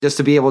just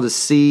to be able to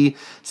see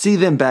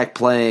them back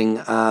playing.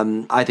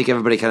 I think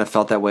everybody kind of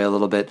felt that way a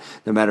little bit,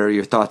 no matter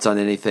your thoughts on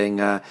anything.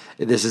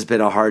 This has been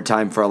a hard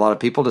time for a lot of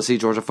people to see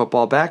Georgia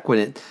football back when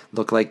it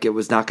looked like it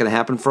was not going to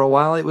happen for a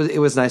while. It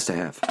was nice to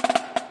have.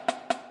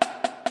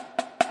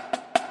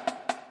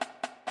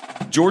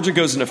 Georgia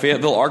goes into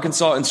Fayetteville,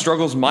 Arkansas, and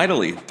struggles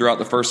mightily throughout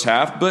the first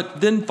half,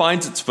 but then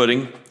finds its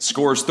footing,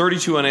 scores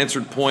 32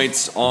 unanswered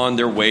points on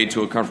their way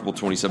to a comfortable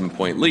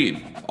 27-point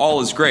lead.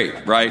 All is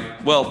great,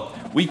 right? Well,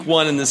 Week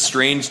 1 in this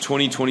strange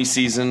 2020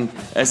 season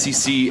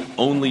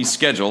SEC-only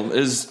schedule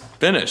is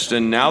finished,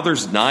 and now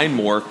there's 9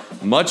 more,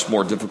 much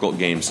more difficult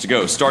games to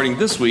go, starting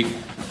this week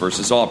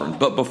versus Auburn.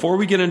 But before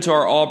we get into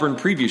our Auburn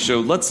preview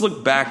show, let's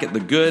look back at the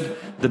good,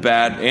 the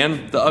bad,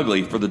 and the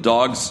ugly for the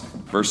Dogs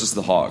versus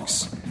the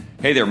Hogs.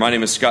 Hey there, my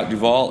name is Scott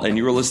Duvall, and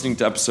you are listening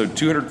to episode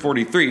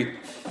 243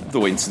 of the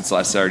Waiting Since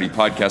Last Saturday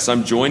podcast.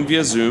 I'm joined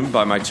via Zoom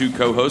by my 2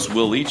 co-hosts,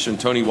 Will Leach and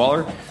Tony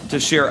Waller, to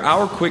share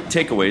our quick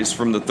takeaways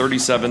from the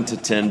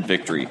 37-10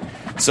 victory.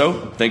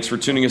 So, thanks for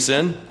tuning us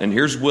in, and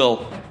here's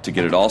Will to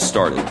get it all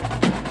started.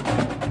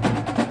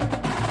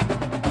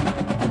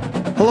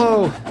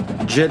 Hello,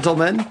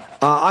 gentlemen.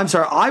 I'm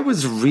sorry,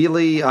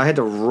 I had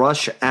to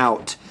rush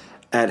out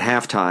at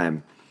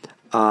halftime.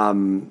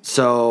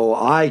 So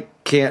I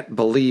can't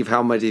believe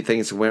how many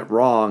things went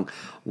wrong.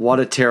 What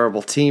a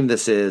terrible team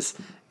this is.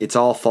 It's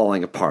all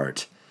falling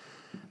apart.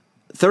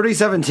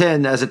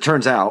 37-10, as it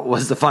turns out,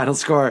 was the final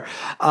score.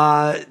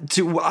 One of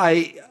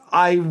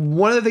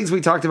the things we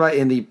talked about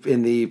in the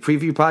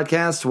preview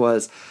podcast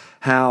was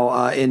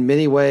how, in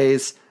many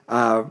ways,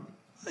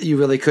 you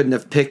really couldn't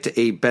have picked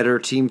a better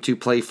team to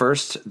play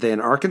first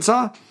than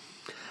Arkansas.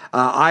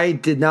 I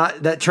did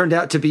not. That turned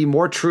out to be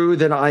more true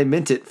than I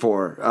meant it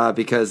for,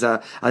 because I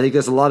think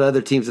there's a lot of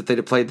other teams that they'd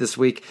have played this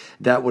week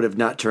that would have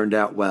not turned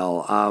out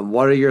well.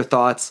 What are your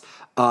thoughts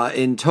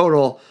in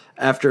total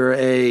after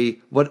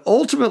what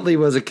ultimately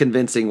was a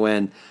convincing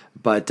win,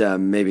 but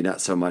maybe not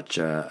so much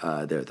there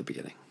at the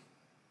beginning?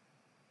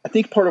 I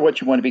think part of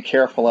what you want to be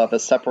careful of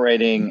is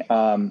separating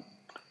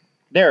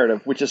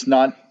narrative, which is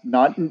not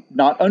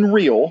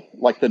unreal,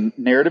 like the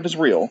narrative is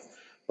real.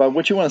 But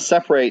what you want to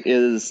separate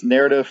is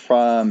narrative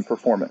from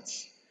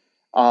performance.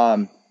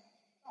 I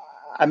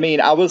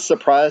was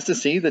surprised to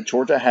see that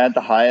Georgia had the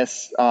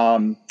highest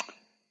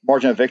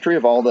margin of victory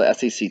of all the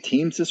SEC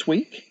teams this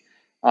week.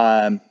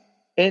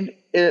 If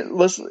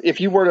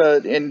you were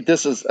to, and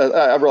this is,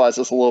 I realize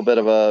this is a little bit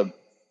of a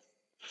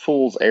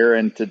fool's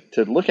errand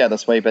to look at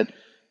this way, but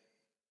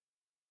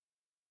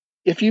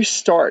if you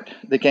start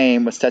the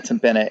game with Stetson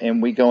Bennett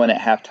and we go in at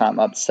halftime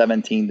up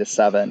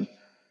 17-7,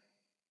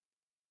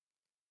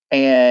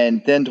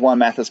 and then Dwan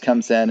Mathis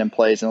comes in and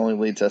plays and only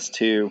leads us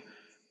to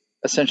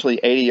essentially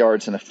 80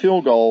 yards and a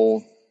field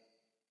goal,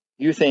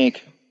 you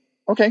think,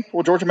 okay,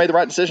 well, Georgia made the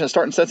right decision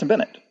starting Stetson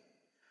Bennett.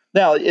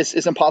 Now,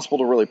 it's impossible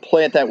to really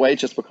play it that way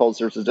just because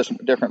there's a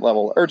different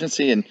level of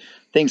urgency and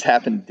things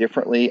happen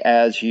differently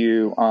as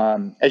you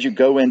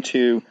go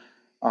into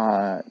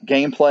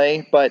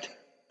gameplay. But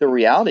the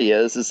reality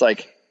is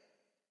like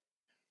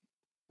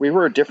we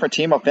were a different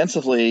team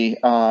offensively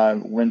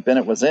when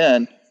Bennett was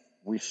in.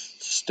 We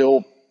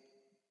still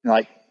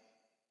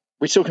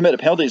committed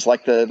penalties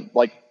like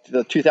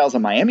the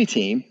 2000 Miami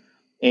team,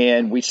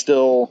 and we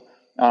still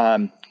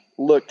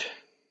looked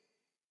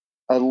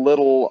a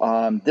little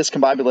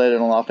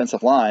discombobulated on the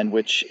offensive line,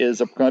 which is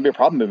going to be a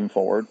problem moving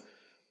forward.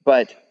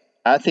 But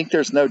I think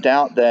there's no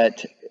doubt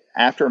that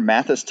after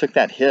Mathis took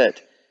that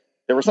hit,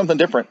 there was something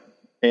different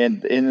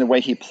in the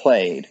way he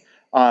played.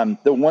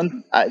 The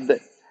one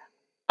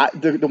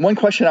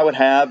question I would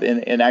have,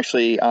 and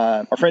actually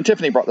our friend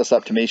Tiffany brought this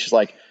up to me. She's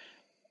like,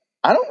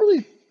 I'm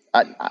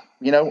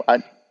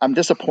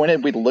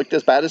disappointed we looked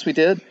as bad as we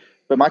did,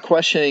 but my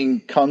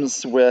questioning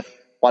comes with,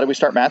 why did we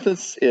start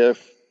Mathis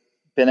if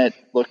Bennett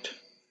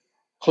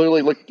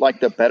clearly looked like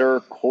the better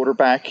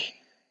quarterback,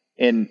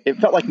 and it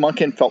felt like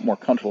Monken felt more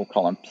comfortable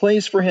calling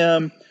plays for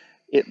him.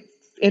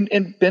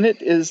 And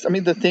Bennett is,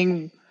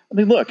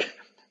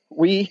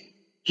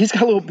 he's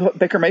got a little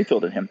Baker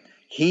Mayfield in him.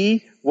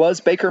 He was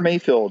Baker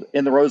Mayfield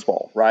in the Rose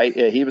Bowl, right?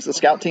 He was the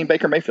scout team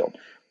Baker Mayfield,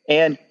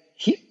 and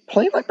he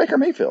played like Baker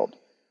Mayfield.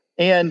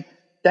 And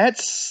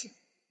that's,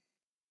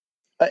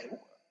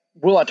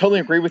 Will, I totally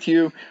agree with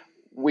you.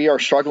 We are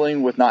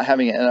struggling with not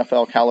having an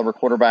NFL caliber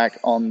quarterback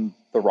on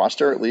the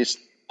roster, at least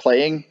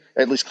cleared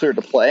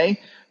to play.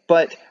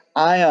 But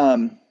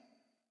I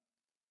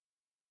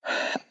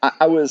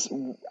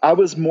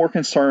was more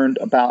concerned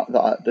about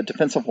the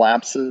defensive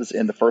lapses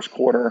in the first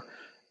quarter,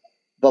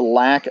 the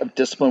lack of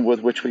discipline with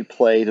which we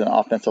played in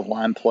offensive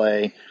line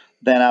play,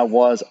 than I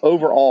was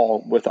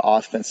overall with the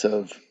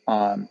offensive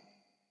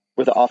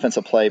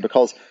play.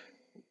 Because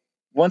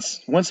once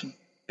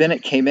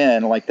Bennett came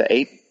in, like the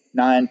 8,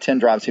 9, 10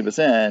 drives he was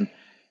in,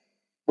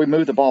 we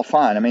moved the ball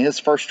fine. His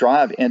first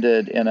drive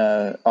ended in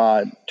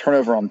a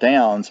turnover on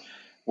downs.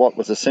 What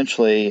was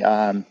essentially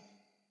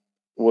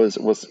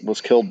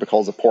was killed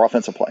because of poor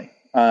offensive play.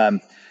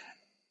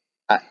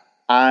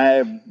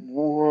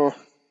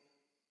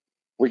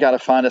 We got to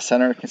find a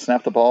center who can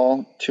snap the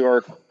ball to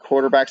our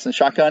quarterbacks in the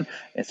shotgun.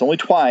 It's only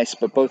twice,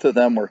 but both of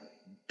them were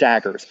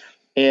daggers.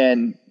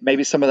 And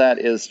maybe some of that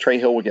is Trey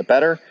Hill will get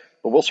better,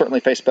 but we'll certainly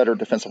face better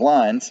defensive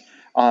lines.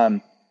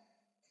 And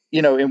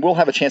we'll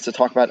have a chance to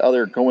talk about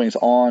other goings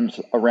on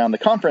around the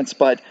conference.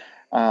 But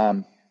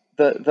the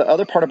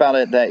other part about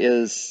it that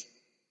is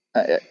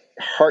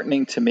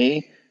heartening to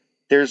me,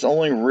 there's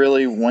only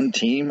really one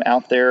team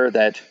out there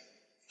that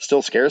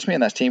still scares me,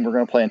 and that's team we're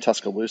going to play in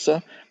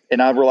Tuscaloosa.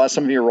 And I realize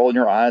some of you are rolling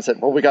your eyes at,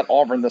 well, we got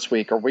Auburn this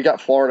week, or we got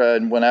Florida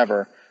and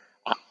whenever.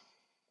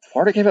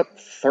 Florida gave up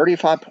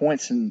 35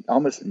 points and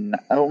almost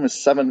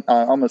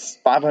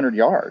 500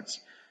 yards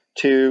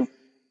to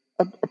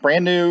a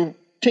brand new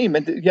team.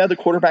 And yeah, the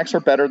quarterbacks are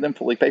better than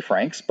Felipe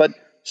Franks, but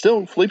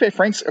still, Felipe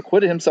Franks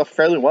acquitted himself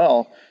fairly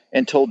well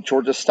until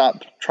Georgia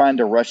stopped trying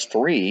to rush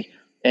three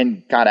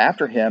and got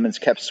after him and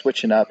kept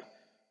switching up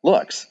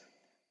looks.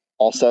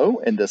 Also,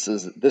 and this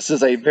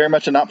is a very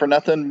much a not for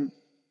nothing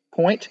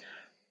point,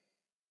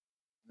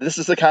 this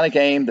is the kind of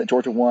game that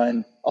Georgia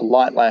won a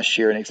lot last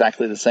year in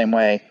exactly the same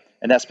way.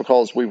 And that's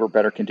because we were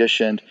better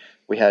conditioned,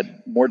 we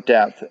had more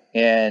depth,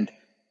 and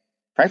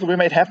frankly, we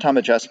made halftime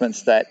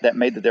adjustments that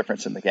made the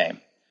difference in the game.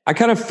 I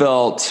kind of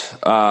felt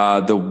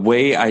the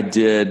way I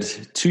did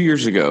 2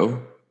 years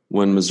ago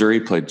when Missouri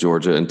played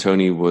Georgia and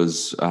Tony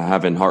was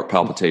having heart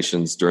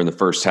palpitations during the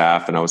first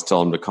half, and I was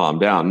telling him to calm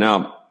down.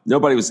 Now,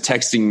 nobody was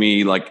texting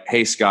me like,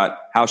 hey, Scott,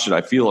 how should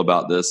I feel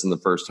about this in the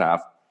first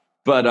half?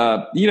 But,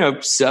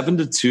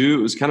 7-2,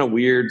 it was kind of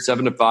weird.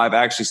 7-5,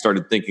 I actually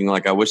started thinking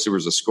like I wish there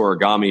was a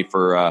scoregami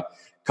for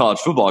college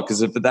football,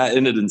 because if that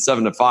ended in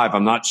 7-5,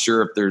 I'm not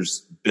sure if there's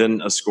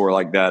been a score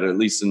like that, at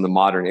least in the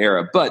modern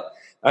era. But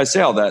I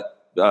say all that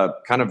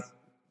kind of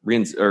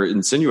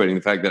insinuating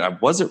the fact that I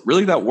wasn't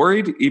really that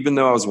worried, even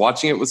though I was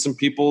watching it with some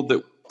people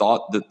that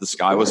thought that the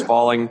sky was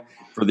falling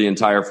for the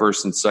entire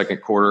first and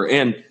second quarter.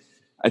 And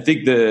I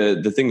think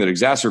the thing that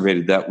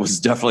exacerbated that was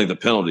definitely the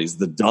penalties,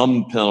 the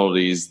dumb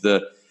penalties,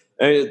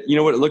 you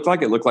know what it looked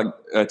like? It looked like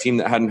a team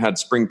that hadn't had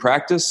spring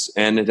practice,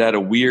 and it had a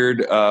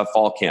weird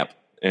fall camp.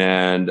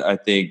 And I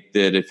think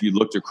that if you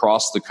looked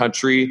across the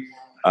country,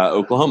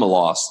 Oklahoma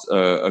lost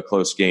a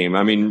close game.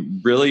 I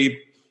mean, really,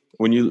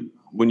 when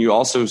you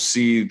also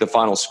see the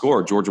final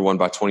score, Georgia won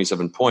by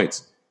 27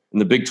 points. In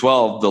the Big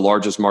 12, the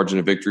largest margin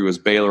of victory was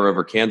Baylor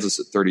over Kansas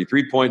at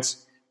 33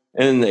 points.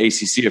 And in the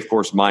ACC, of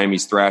course,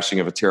 Miami's thrashing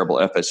of a terrible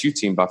FSU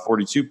team by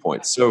 42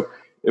 points. So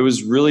it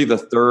was really the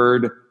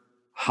third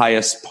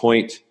highest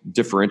point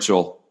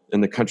differential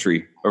in the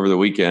country over the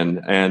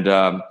weekend. And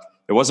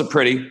it wasn't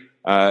pretty.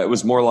 It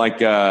was more like,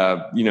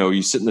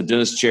 you sit in the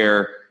dentist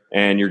chair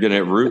and you're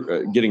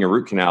getting a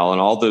root canal, and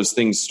all those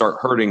things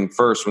start hurting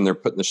first when they're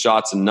putting the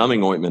shots and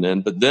numbing ointment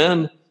in. But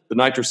then the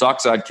nitrous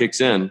oxide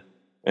kicks in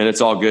and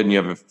it's all good and you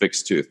have a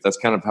fixed tooth. That's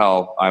kind of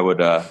how I would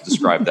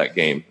describe that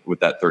game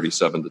with that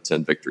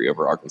 37-10 victory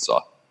over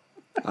Arkansas.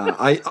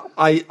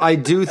 I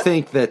do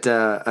think that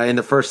in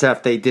the first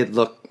half they did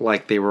look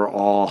like they were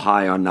all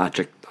high on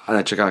nitric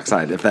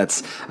oxide. If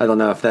that's, I don't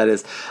know if that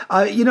is.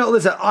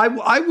 Listen,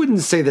 I wouldn't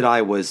say that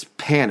I was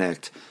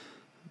panicked,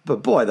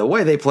 but boy, the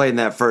way they played in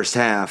that first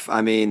half.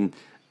 I mean,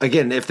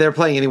 again, if they're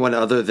playing anyone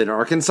other than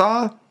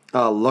Arkansas,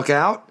 look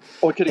out.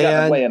 Oh, it could have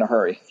gotten away in a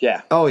hurry.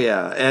 Yeah. Oh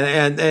yeah,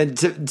 and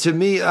to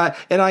me,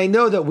 and I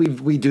know that we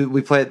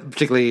play it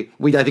particularly.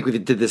 I think we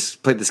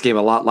played this game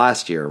a lot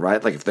last year,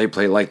 right? Like if they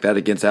play like that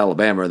against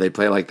Alabama, or they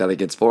play like that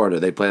against Florida,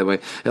 they play the way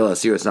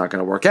LSU, it's not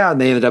going to work out,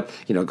 and they ended up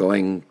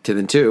going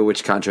 10-2,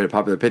 which, contrary to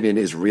popular opinion,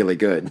 is really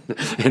good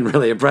and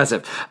really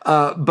impressive.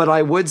 But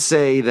I would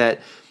say that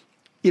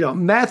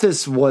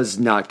Mathis was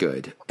not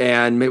good,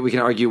 and maybe we can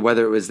argue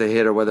whether it was the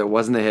hit or whether it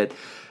wasn't the hit.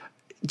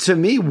 To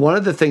me, one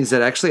of the things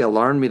that actually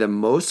alarmed me the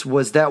most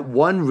was that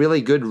one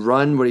really good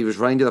run where he was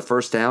running to the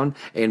first down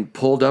and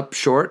pulled up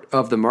short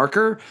of the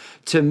marker.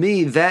 To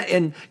me,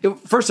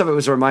 first off, it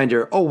was a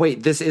reminder, oh,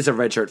 wait, this is a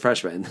redshirt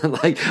freshman.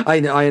 Like,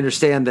 I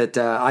understand that,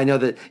 I know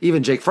that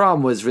even Jake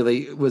Fromm was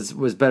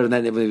better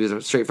than when he was a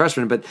straight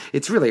freshman, but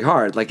it's really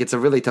hard. Like, it's a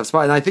really tough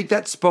spot. And I think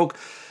that spoke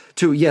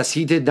to, yes,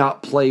 he did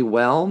not play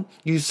well.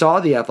 You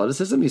saw the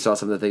athleticism. You saw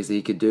some of the things that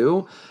he could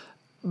do.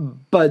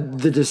 But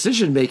the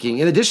decision-making,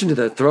 in addition to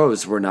the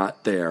throws were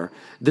not there,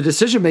 the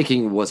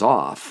decision-making was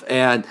off.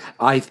 And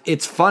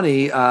it's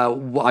funny,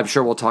 I'm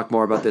sure we'll talk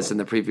more about this in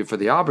the preview for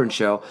the Auburn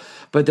show,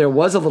 but there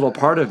was a little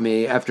part of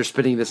me after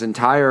spending this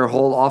entire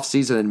whole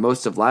offseason and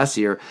most of last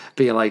year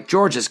being like,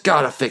 Georgia's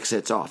got to fix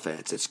its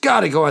offense. It's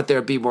got to go out there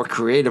and be more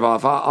creative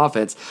off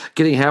offense.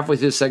 Getting halfway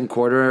through the second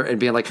quarter and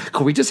being like,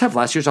 can we just have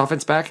last year's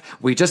offense back?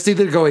 We just need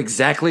to go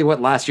exactly what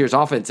last year's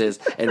offense is,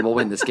 and we'll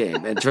win this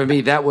game. And for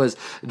me, that was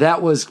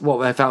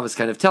what I found was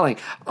kind of telling.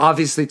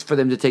 Obviously, for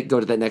them to go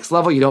to that next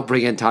level, you don't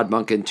bring in Todd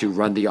Monken to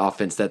run the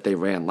offense that they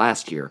ran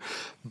last year.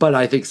 But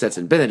I think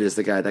Stetson Bennett is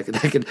the guy that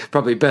could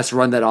probably best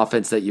run that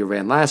offense that you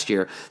ran last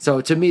year.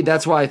 So to me,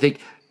 that's why I think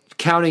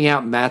counting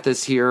out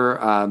Mathis here,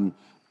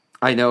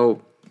 I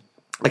know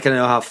I kind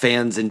of know how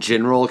fans in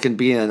general can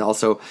be, and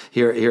also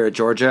here at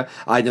Georgia.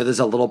 I know there's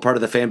a little part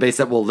of the fan base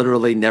that will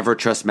literally never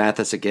trust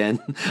Mathis again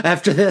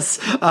after this.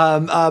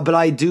 But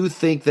I do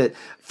think that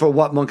for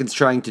what Monken's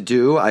trying to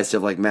do, I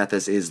still like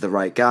Mathis is the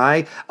right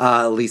guy,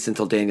 at least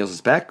until Daniels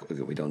is back.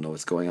 We don't know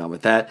what's going on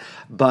with that.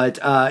 But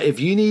if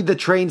you need the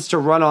trains to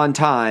run on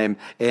time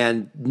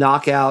and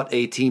knock out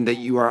a team that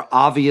you are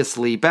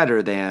obviously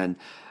better than,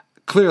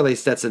 clearly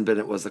Stetson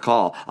Bennett was the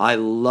call. I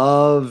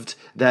loved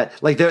that.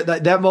 Like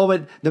that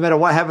moment, no matter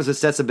what happens with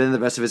Stetson Bennett the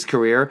rest of his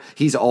career,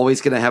 he's always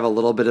going to have a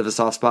little bit of a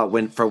soft spot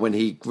when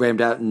he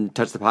rammed out and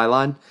touched the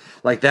pylon.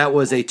 Like that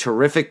was a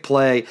terrific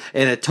play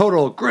and a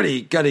total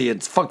gritty, gutty,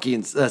 and funky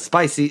and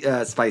spicy,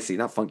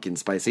 not funky and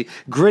spicy,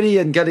 gritty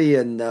and gutty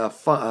and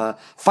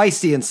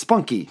feisty and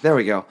spunky. There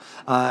we go.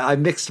 I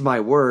mixed my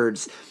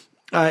words.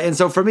 And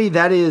so for me,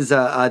 that is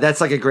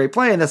that's like a great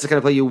play, and that's the kind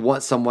of play you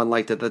want someone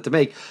like that to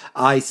make.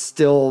 I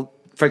still,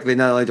 frankly,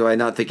 not only do I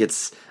not think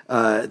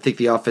think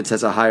the offense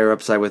has a higher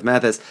upside with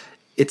Mathis,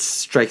 it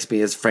strikes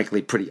me as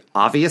frankly pretty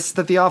obvious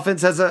that the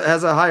offense has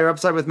a higher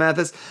upside with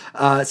Mathis.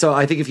 So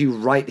I think if you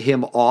write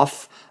him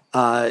off,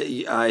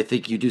 I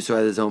think you do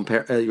so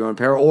at your own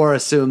peril, or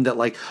assume that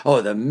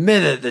the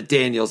minute that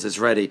Daniels is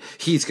ready,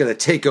 he's going to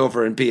take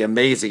over and be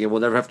amazing, and we'll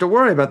never have to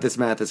worry about this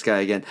Mathis guy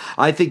again.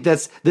 I think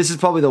this is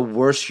probably the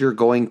worst you're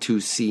going to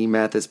see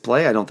Mathis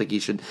play. I don't think you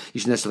should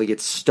necessarily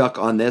get stuck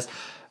on this.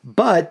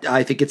 But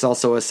I think it's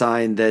also a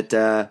sign that,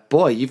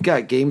 you've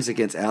got games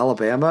against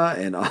Alabama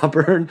and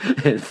Auburn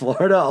and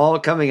Florida all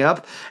coming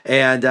up.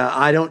 And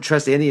I don't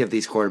trust any of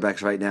these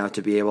quarterbacks right now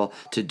to be able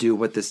to do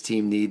what this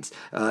team needs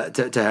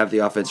to have the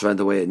offense run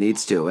the way it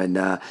needs to. And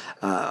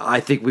I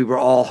think we were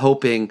all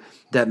hoping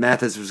that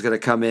Mathis was going to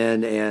come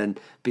in and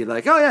be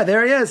like, oh, yeah,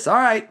 there he is. All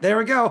right, there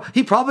we go.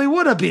 He probably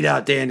would have beat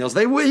out Daniels.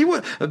 He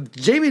would.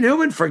 Jamie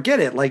Newman,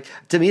 forget it.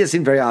 To me, it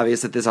seemed very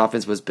obvious that this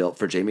offense was built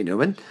for Jamie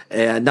Newman.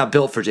 And not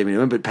built for Jamie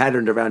Newman, but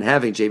patterned around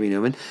having Jamie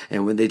Newman.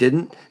 And when they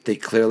didn't, they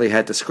clearly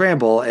had to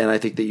scramble. And I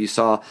think that you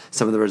saw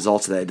some of the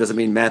results of that. It doesn't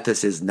mean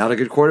Mathis is not a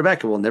good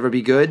quarterback and will never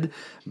be good.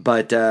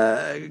 But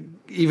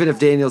even if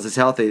Daniels is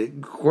healthy,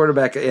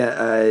 quarterback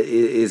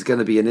is going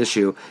to be an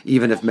issue,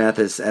 even if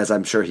Mathis, as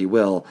I'm sure he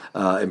will,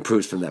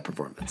 improves from that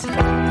performance.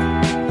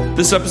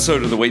 This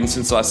episode of the Waiting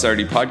Since Last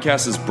Saturday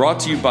podcast is brought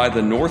to you by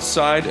the North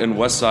Side and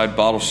West Side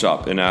Bottle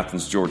Shop in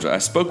Athens, Georgia. I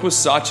spoke with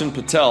Sachin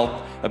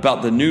Patel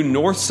about the new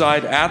North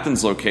Side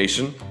Athens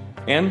location,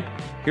 and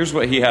here's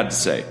what he had to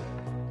say.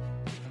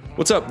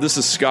 What's up? This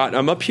is Scott.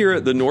 I'm up here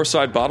at the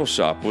Northside Bottle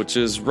Shop, which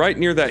is right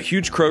near that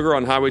huge Kroger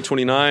on Highway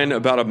 29,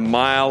 about a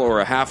mile or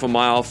a half a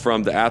mile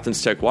from the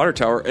Athens Tech Water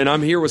Tower. And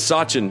I'm here with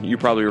Sachin. You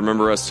probably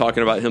remember us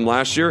talking about him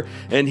last year.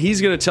 And he's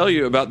going to tell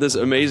you about this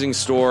amazing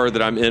store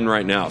that I'm in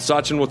right now.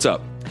 Sachin, what's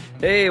up?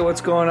 Hey,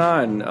 what's going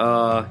on?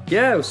 Welcome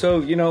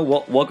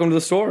to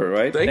the store,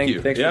 right?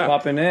 Thanks for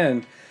popping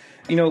in.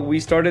 We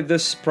started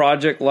this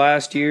project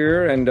last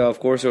year, and of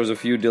course there was a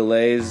few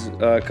delays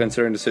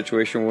considering the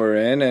situation we're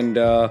in.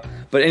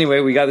 But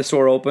anyway, we got the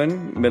store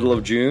open middle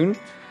of June,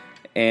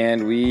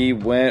 and we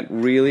went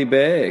really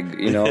big.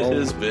 It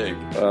is big.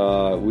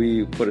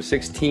 We put a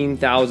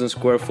 16,000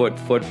 square foot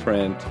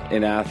footprint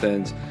in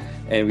Athens,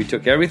 and we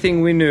took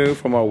everything we knew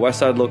from our West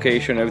Side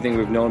location, everything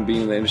we've known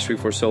being in the industry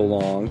for so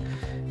long,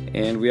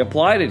 and we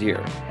applied it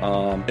here.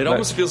 It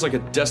almost feels like a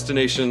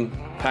destination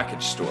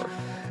package store.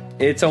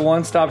 It's a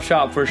one-stop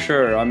shop for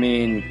sure. I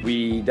mean,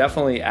 we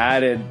definitely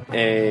added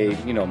a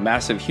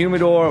massive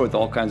humidor with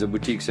all kinds of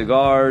boutique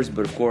cigars,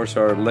 but of course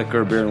our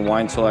liquor, beer, and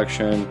wine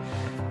selection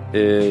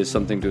is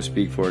something to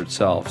speak for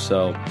itself.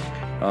 So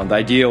the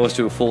idea was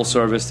to full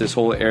service this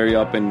whole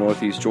area up in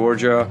Northeast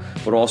Georgia,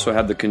 but also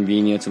have the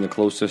convenience and the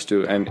closest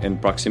to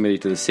and proximity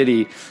to the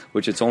city,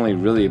 which it's only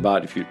really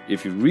about,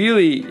 if you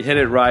really hit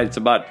it right, it's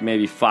about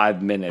maybe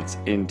 5 minutes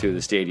into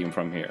the stadium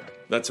from here.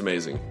 That's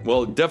amazing.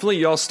 Well, definitely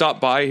y'all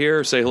stop by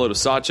here, say hello to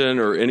Sachin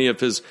or any of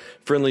his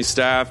friendly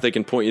staff. They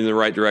can point you in the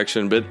right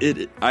direction. But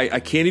I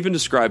can't even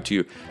describe to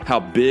you how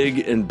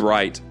big and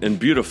bright and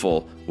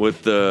beautiful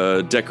with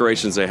the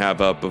decorations they have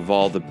up of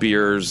all the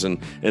beers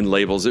and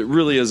labels. It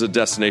really is a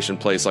destination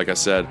place, like I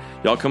said.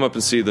 Y'all come up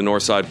and see the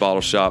Northside Bottle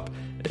Shop.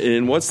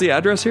 And what's the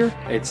address here?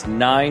 It's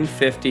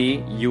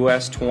 950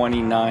 US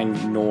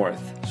 29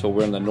 North. So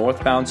we're on the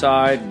northbound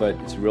side, but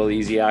it's really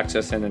easy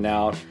access in and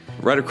out.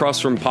 Right across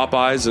from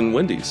Popeyes and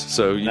Wendy's,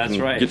 so you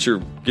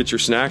can get your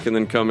snack and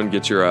then come and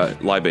get your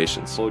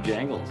libations.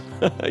 Bojangles.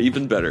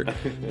 Even better.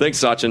 Thanks,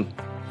 Sachin.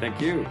 Thank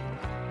you.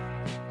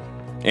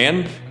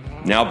 And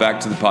now back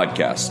to the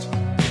podcast.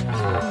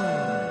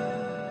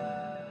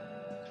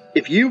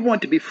 If you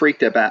want to be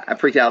freaked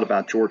out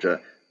about Georgia,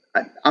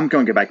 I'm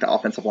going to go back to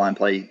offensive line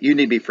play. You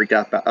need to be freaked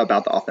out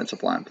about the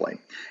offensive line play.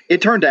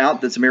 It turned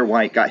out that Zamir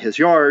White got his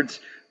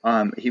yards.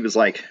 He was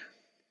like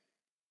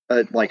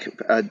a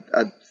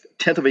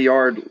tenth of a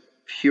yard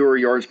fewer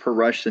yards per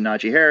rush than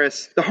Najee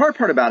Harris. The hard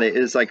part about it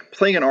is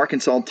playing an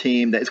Arkansas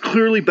team that is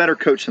clearly better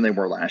coached than they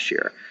were last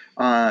year.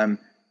 I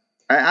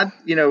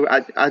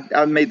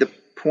made the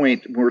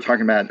point when we were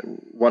talking about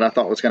what I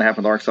thought was going to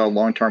happen with Arkansas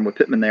long term with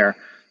Pittman there.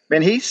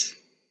 Man, he's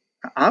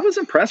I was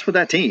impressed with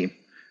that team.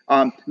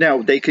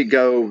 Now they could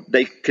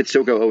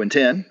still go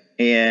 0-10,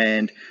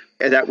 and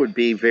that would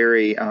be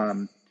very,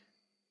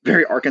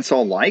 very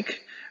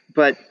Arkansas-like.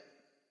 But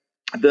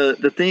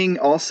the thing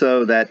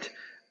also that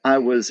I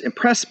was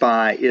impressed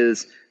by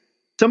is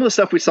some of the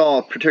stuff we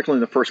saw, particularly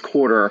in the first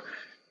quarter,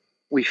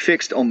 we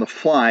fixed on the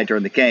fly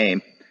during the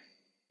game.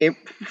 And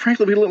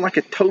frankly, we looked like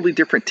a totally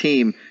different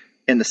team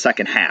in the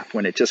second half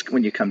when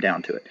you come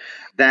down to it.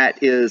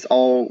 That is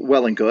all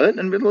well and good,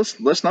 and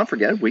let's not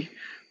forget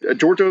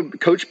Georgia,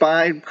 coached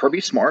by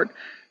Kirby Smart,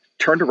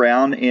 turned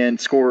around and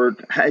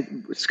scored.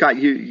 Scott,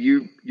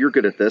 you're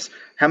good at this.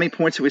 How many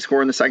points did we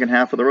score in the second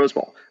half of the Rose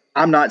Bowl?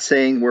 I'm not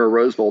saying we're a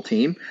Rose Bowl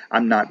team.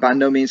 I'm not, by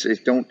no means.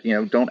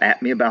 Don't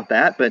at me about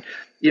that. But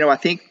I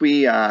think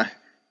we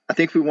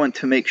want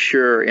to make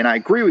sure. And I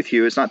agree with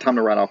you. It's not time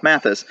to write off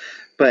Mathis,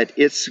 but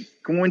it's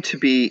going to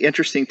be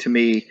interesting to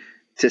me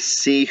to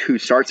see who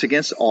starts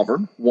against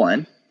Auburn.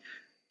 1,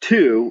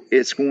 2.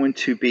 It's going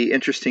to be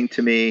interesting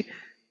to me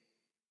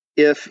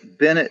if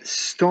Bennett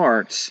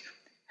starts,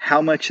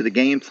 how much of the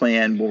game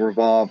plan will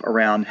revolve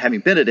around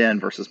having Bennett in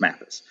versus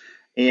Mathis,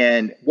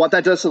 and what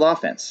that does to the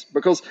offense.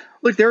 Because,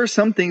 look, there are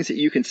some things that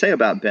you can say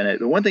about Bennett.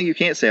 The one thing you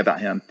can't say about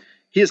him,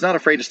 he is not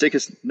afraid to stick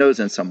his nose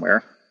in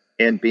somewhere,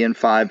 and being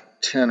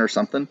 5'10" or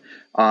something,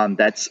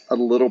 that's a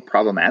little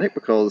problematic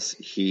because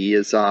he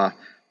is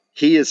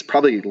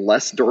probably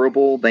less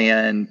durable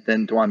than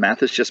D'Wan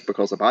Mathis just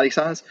because of body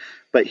size,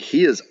 but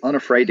he is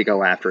unafraid to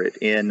go after it,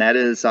 and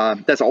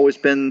that's always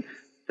been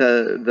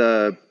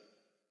the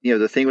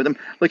thing with him.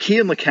 Like, he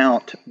and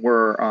LeCount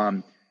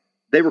were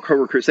they were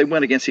co-recruits. They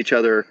went against each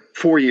other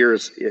 4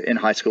 years in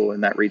high school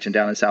in that region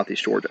down in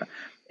Southeast Georgia.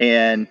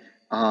 And,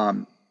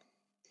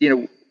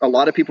 a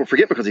lot of people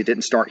forget because he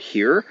didn't start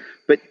here,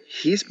 but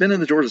he's been in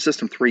the Georgia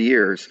system 3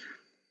 years.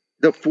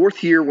 The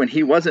fourth year when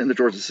he wasn't in the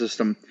Georgia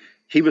system,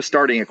 he was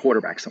starting a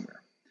quarterback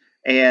somewhere.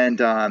 And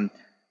it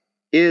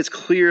is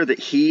clear that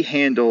he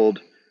handled,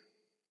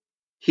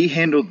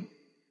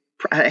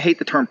 I hate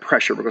the term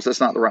pressure because that's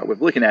not the right way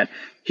of looking at it.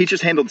 He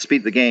just handled the speed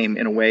of the game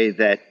in a way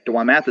that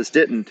D'Wan Mathis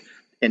didn't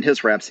in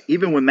his reps,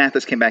 even when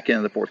Mathis came back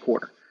in the fourth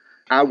quarter.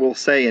 I will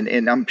say,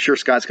 and I'm sure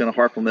Scott's going to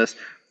harp on this,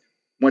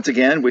 once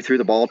again, we threw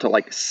the ball to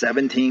like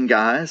 17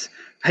 guys.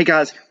 Hey,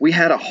 guys, we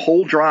had a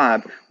whole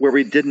drive where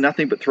we did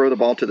nothing but throw the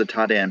ball to the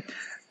tight end.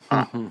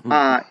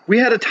 We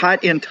had a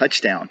tight end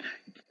touchdown.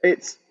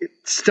 It's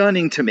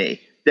stunning to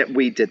me that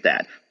we did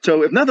that.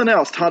 So if nothing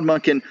else, Todd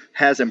Monken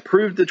has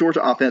improved the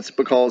Georgia offense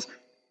because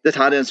the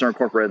tight ends are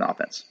incorporated in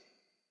offense.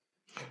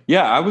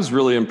 Yeah, I was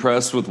really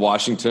impressed with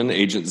Washington,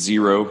 Agent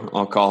Zero,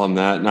 I'll call him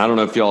that. And I don't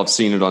know if y'all have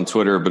seen it on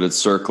Twitter, but it's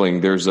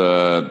circling. There's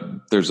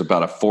about a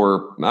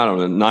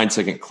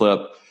 9-second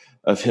clip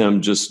of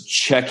him just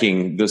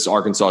checking this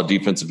Arkansas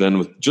defensive end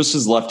with just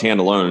his left hand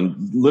alone,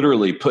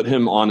 literally put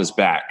him on his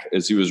back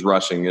as he was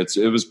rushing.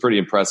 It was pretty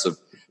impressive.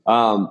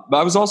 But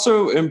I was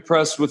also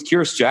impressed with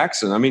Kyrus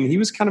Jackson. I mean, he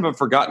was kind of a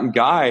forgotten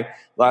guy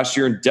last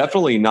year and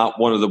definitely not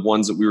one of the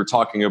ones that we were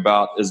talking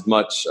about as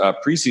much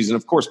preseason.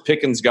 Of course,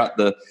 Pickens got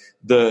the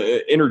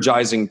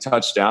energizing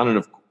touchdown,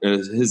 and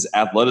his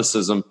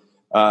athleticism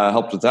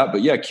helped with that.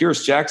 But yeah,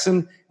 Kyrus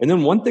Jackson. And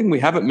then one thing we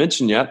haven't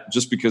mentioned yet,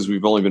 just because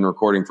we've only been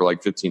recording for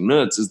like 15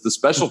 minutes, is the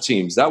special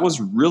teams. That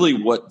was really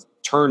what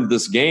turned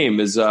this game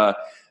is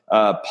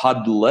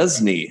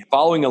Podlesny.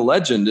 Following a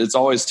legend, it's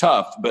always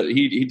tough, but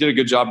he did a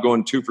good job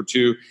going 2 for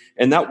 2.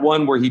 And that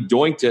one where he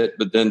doinked it,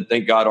 but then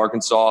thank God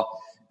Arkansas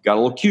got a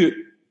little cute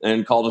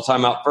and called a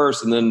timeout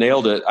first and then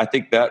nailed it. I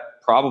think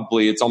that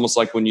probably it's almost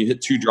like when you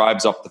hit 2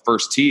 drives off the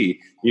first tee,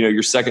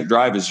 your second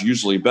drive is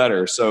usually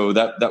better. So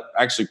that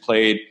actually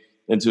played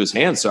into his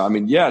hands. So, I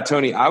mean, yeah,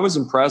 Tony, I was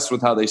impressed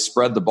with how they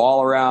spread the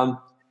ball around.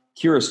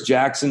 Kyrus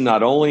Jackson,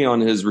 not only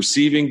on his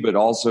receiving, but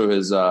also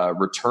his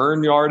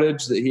return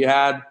yardage that he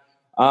had.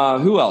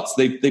 Who else?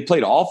 They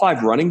played all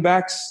 5 running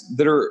backs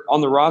that are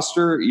on the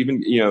roster.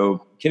 Even,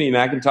 Kenny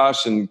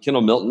McIntosh and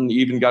Kendall Milton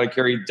even got a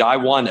carry.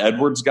 Dajuan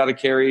Edwards got a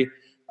carry.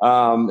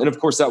 And, of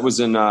course, that was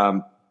in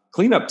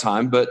cleanup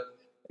time. But,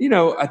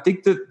 I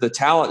think that the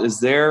talent is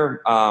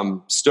there.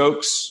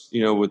 Stokes,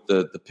 with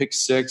the pick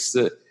 6,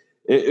 that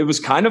it was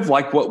kind of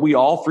like what we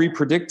all 3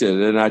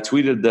 predicted. And I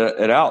tweeted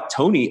it out.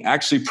 Tony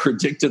actually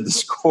predicted the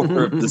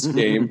score of this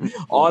game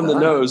on the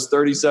nose,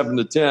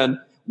 37-10.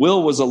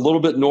 Will was a little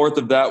bit north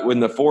of that in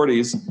the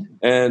 40s,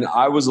 and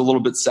I was a little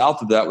bit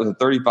south of that with a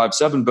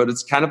 35-7. But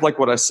it's kind of like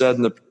what I said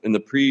in the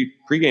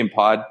pregame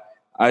pod.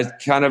 I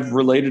kind of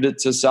related it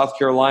to South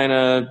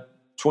Carolina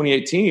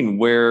 2018,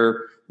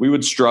 where we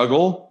would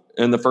struggle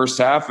in the first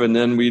half, and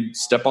then we'd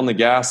step on the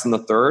gas in the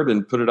third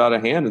and put it out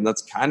of hand, and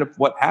that's kind of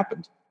what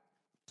happened.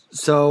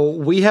 So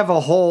we have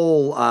a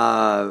whole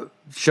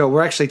show.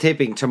 We're actually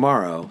taping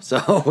tomorrow, so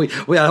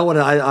I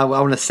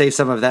want to save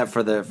some of that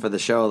for the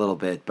show a little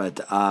bit.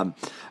 But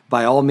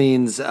by all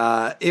means,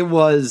 it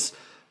was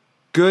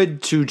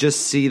good to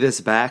just see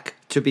this back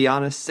to be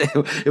honest.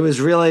 It was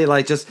really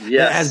like just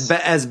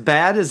as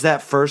bad as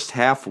that first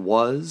half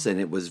was, and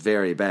it was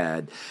very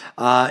bad.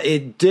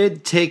 It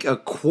did take a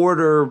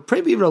quarter,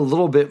 maybe even a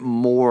little bit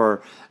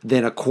more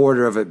than a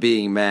quarter of it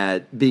being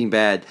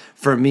bad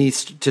for me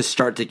to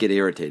start to get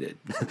irritated.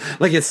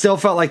 Like it still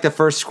felt like the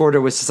first quarter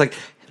was just like,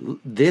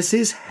 this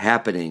is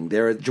happening.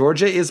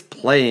 Georgia is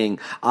playing.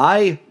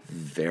 I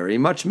very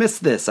much miss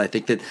this. I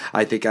think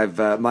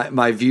I've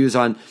my views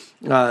on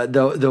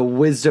the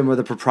wisdom or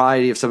the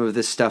propriety of some of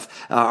this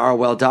stuff are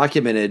well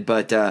documented,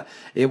 but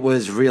it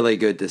was really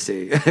good to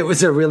see. It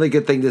was a really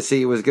good thing to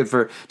see. It was good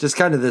for just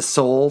kind of the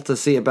soul to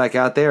see it back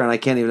out there, and I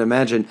can't even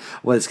imagine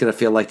what it's going to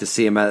feel like to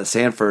see him at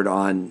Sanford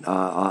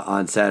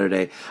on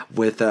Saturday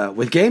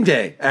with game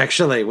day,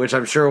 actually, which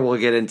I'm sure we'll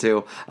get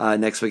into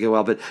next week as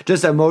well. But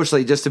just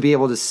emotionally, just to be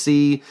able to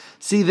see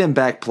them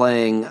back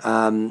playing,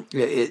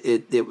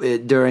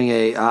 during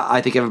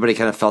I think everybody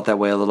kind of felt that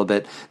way a little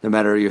bit. No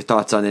matter your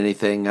thoughts on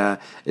anything,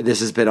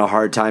 this has been a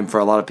hard time for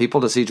a lot of people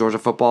to see Georgia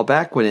football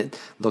back when it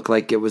looked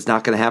like it was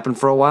not going to happen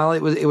for a while.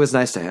 It was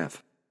nice to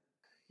have.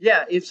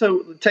 Yeah.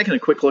 So taking a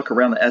quick look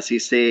around the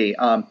SEC,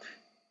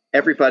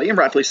 everybody, and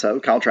rightfully so,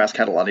 Kyle Trask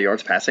had a lot of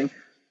yards passing.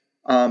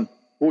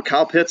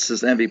 Kyle Pitts is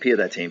the MVP of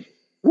that team.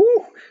 Woo!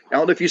 I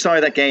don't know if you saw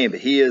that game,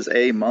 but he is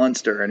a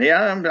monster. And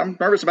yeah, I'm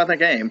nervous about that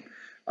game.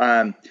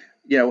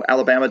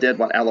 Alabama did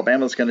what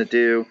Alabama's going to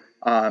do.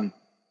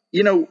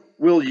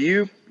 Will,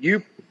 you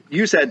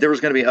said there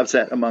was going to be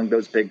upset among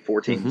those big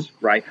four teams,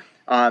 right?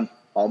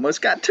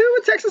 Almost got two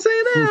at Texas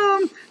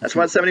A&M. That's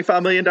what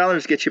 $75 million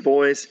gets you,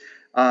 boys.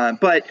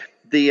 But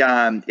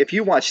if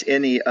you watched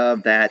any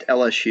of that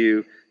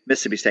LSU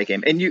Mississippi State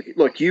game, and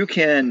you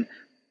can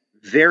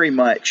very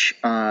much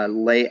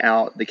lay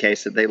out the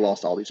case that they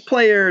lost all these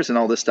players and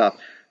all this stuff.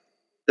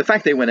 The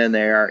fact they went in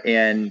there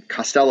and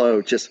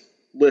Costello just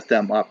lit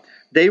them up.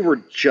 They were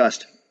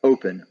just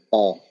open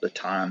all the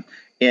time.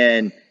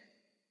 And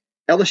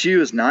LSU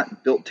is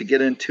not built to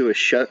get into a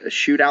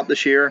shootout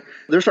this year.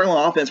 They're starting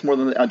on offense more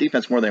than on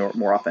defense more than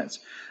more offense.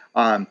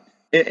 And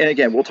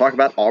again, we'll talk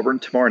about Auburn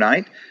tomorrow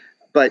night.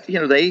 But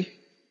they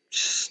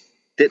just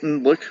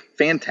didn't look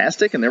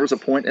fantastic, and there was a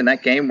point in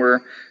that game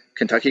where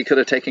Kentucky could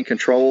have taken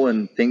control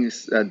and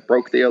things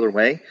broke the other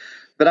way.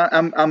 But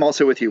I'm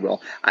also with you,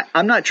 Will.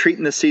 I'm not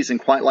treating this season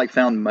quite like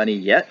found money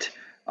yet,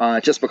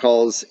 just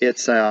because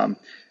it's. I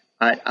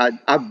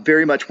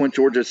very much want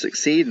Georgia to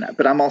succeed,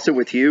 but I'm also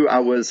with you. I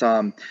was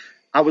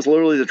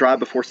literally the drive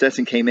before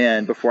Stetson came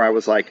in before I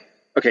was like,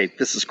 okay,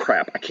 this is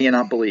crap. I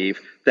cannot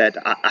believe that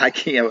I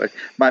can't.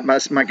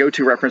 My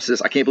go-to reference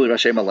is I can't believe I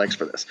shaved my legs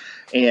for this,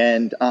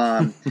 and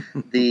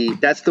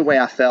that's the way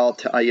I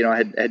felt.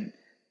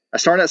 I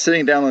started out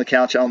sitting down on the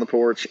couch out on the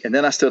porch, and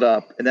then I stood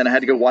up, and then I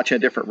had to go watch in a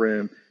different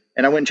room,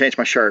 and I went and changed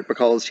my shirt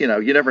because you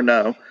never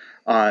know.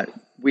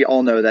 We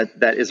all know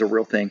that is a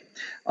real thing,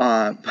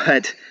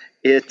 but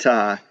it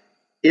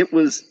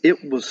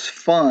was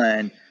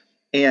fun,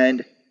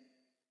 and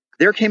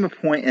there came a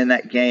point in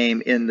that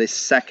game in the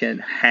second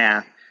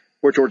half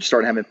where Georgia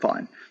started having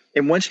fun.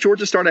 And once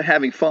Georgia started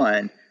having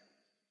fun,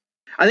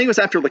 I think it was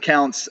after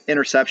LeCount's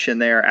interception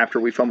there, after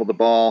we fumbled the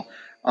ball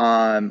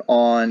on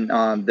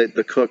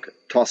the Cook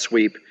toss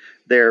sweep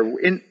there.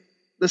 And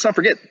let's not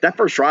forget, that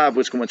first drive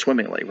was going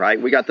swimmingly,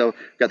 right? We got the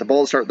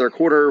ball to start their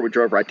quarter. We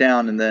drove right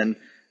down, and then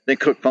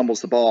Cook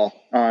fumbles the ball.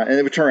 And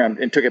then we turned around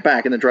and took it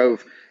back and then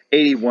drove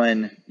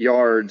 81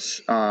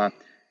 yards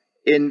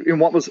in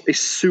what was a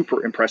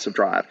super impressive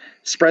drive.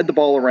 Spread the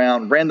ball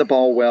around, ran the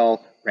ball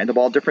well, ran the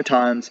ball at different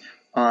times.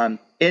 One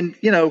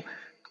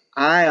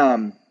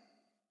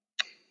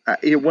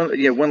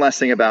last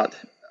thing about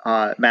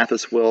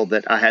Mathis, Will,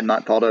 that I had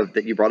not thought of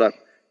that you brought up.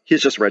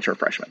 He's just a redshirt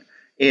freshman.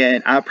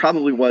 And I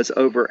probably was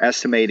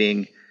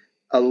overestimating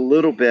a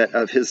little bit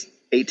of his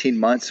 18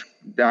 months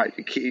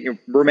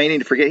remaining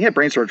to forget. He had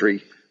brain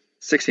surgery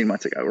 16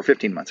 months ago or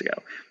 15 months ago.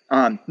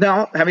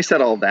 Now, having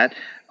said all of that,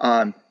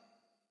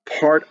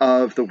 part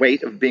of the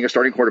weight of being a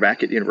starting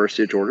quarterback at the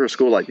University of Georgia, a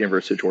school like the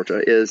University of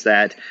Georgia, is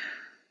that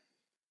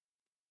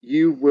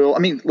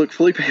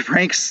Felipe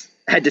Franks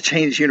had to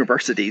change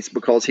universities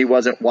because he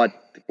wasn't what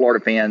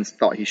Florida fans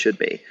thought he should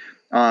be.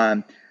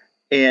 And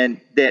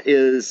that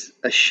is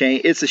a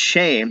shame. It's a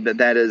shame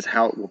that is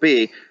how it will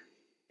be.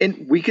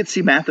 And we could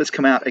see Mathis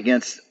come out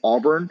against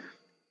Auburn,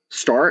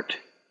 start,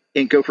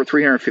 and go for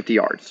 350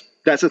 yards.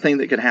 That's a thing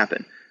that could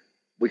happen.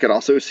 We could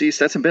also see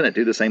Stetson Bennett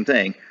do the same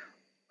thing.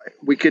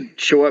 We could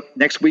show up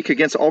next week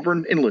against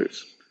Auburn and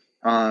lose.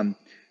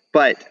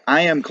 But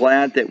I am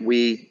glad that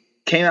we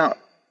came out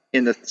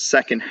in the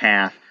second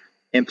half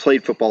and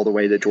played football the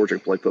way that Georgia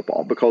played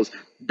football, because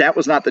that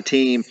was not the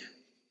team.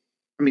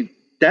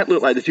 That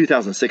looked like the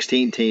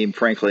 2016 team,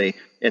 frankly,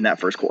 in that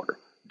first quarter,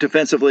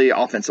 defensively,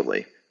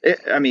 offensively.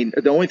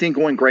 The only thing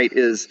going great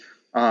is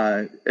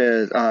Podolsny.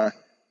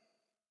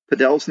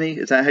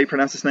 Is that how you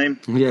pronounce his name?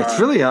 Yeah, it's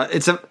really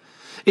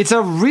it's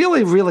a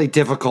really, really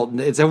difficult.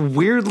 It's a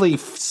weirdly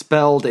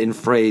spelled and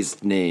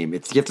phrased name.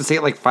 You have to say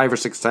it like 5 or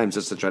 6 times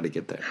just to try to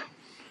get there.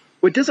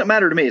 Well, it doesn't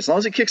matter to me as long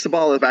as he kicks the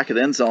ball at the back of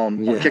the end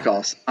zone on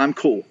kickoffs. I'm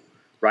cool.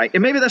 right?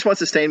 And maybe that's what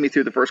sustained me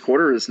through the first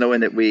quarter, is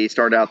knowing that we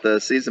started out the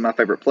season my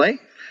favorite play.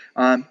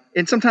 And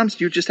sometimes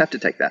you just have to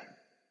take that.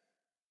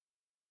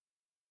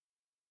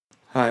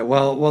 All right.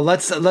 Well,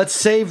 let's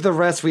save the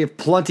rest. We have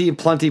plenty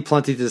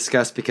to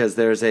discuss because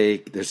there's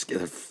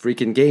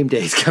freaking game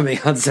days coming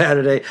on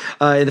Saturday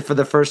for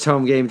the first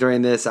home game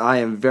during this. I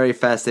am very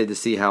fascinated to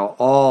see how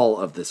all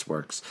of this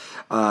works,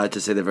 to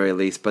say the very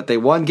least. But they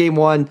won game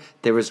one.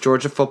 There was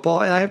Georgia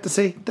football, and I have to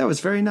say that was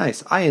very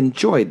nice. I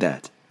enjoyed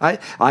that. I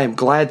am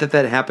glad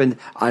that happened.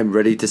 I'm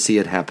ready to see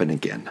it happen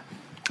again.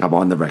 I'm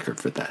on the record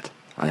for that.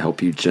 I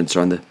hope you gents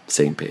are on the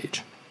same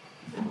page.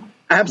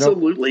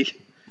 Absolutely.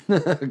 Nope.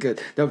 Good.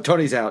 No,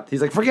 Tony's out.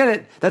 He's like, forget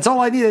it. That's all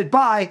I needed.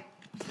 Bye.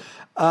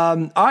 All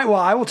right. Well,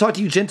 I will talk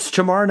to you gents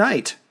tomorrow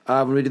night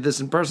when we do this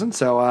in person.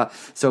 So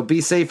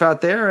be safe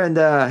out there. And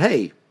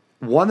hey,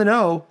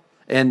 1-0,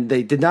 and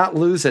they did not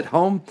lose at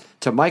home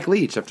to Mike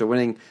Leach after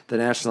winning the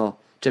national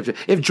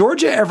championship. If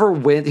Georgia ever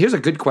wins, here's a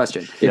good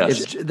question.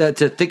 Yes.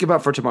 To think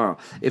about for tomorrow.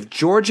 If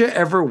Georgia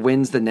ever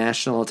wins the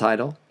national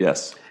title,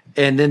 yes,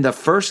 and then the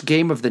first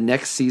game of the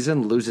next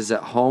season loses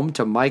at home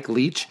to Mike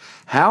Leach,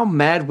 how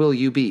mad will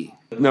you be?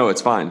 No,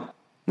 it's fine.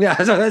 Yeah,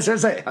 that's what I'm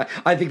saying.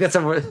 I think that's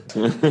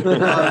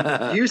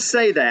you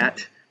say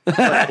that.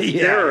 But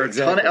yeah, there are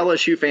exactly. a ton of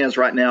LSU fans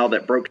right now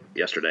that broke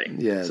yesterday.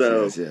 Yes.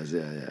 All So,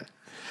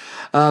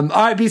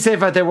 right, be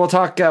safe out there. We'll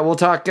talk the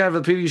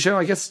preview show,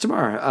 I guess,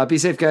 tomorrow. Be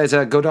safe, guys.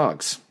 Go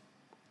Dogs.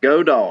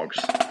 Go Dogs.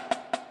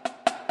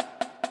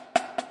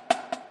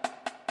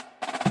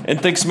 And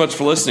thanks so much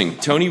for listening.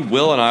 Tony,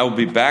 Will, and I will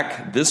be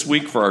back this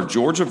week for our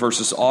Georgia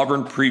versus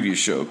Auburn preview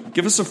show.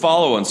 Give us a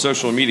follow on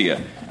social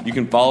media. You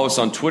can follow us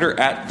on Twitter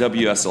at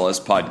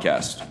WSLS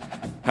Podcast.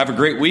 Have a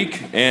great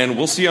week, and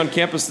we'll see you on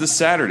campus this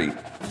Saturday.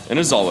 And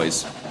as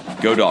always,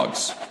 go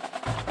Dogs.